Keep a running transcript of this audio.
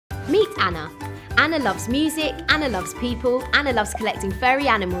Meet Anna. Anna loves music, Anna loves people, Anna loves collecting furry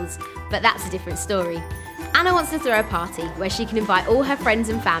animals, but that's a different story. Anna wants to throw a party where she can invite all her friends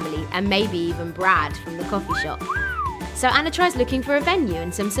and family and maybe even Brad from the coffee shop. So Anna tries looking for a venue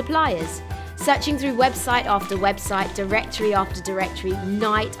and some suppliers. Searching through website after website, directory after directory,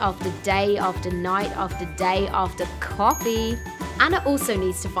 night after day after night after day after coffee. Anna also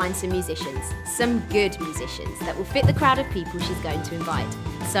needs to find some musicians, some good musicians that will fit the crowd of people she's going to invite.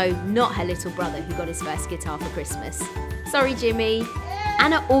 So not her little brother who got his first guitar for Christmas. Sorry, Jimmy.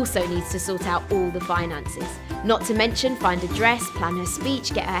 Anna also needs to sort out all the finances. Not to mention find a dress, plan her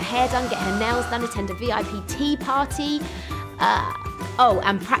speech, get her hair done, get her nails done, attend a VIP tea party.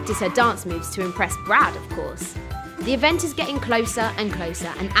 And practice her dance moves to impress Brad, of course. The event is getting closer and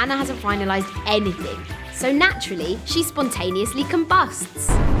closer and Anna hasn't finalised anything. So naturally, she spontaneously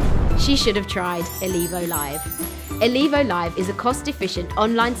combusts. She should have tried Elevo Live. Elevo Live is a cost-efficient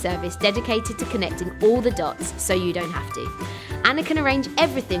online service dedicated to connecting all the dots so you don't have to. Anna can arrange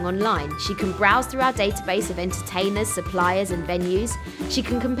everything online. She can browse through our database of entertainers, suppliers and venues. She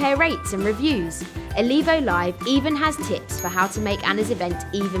can compare rates and reviews. Elevo Live even has tips for how to make Anna's event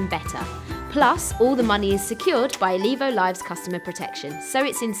even better. Plus, all the money is secured by Elevo Live's customer protection, so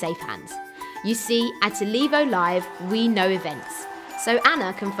it's in safe hands. You see, at Elevo Live, we know events. So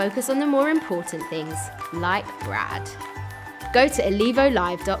Anna can focus on the more important things, like Brad. Go to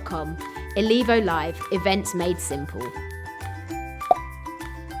elevolive.com. Elevo Live, events made simple.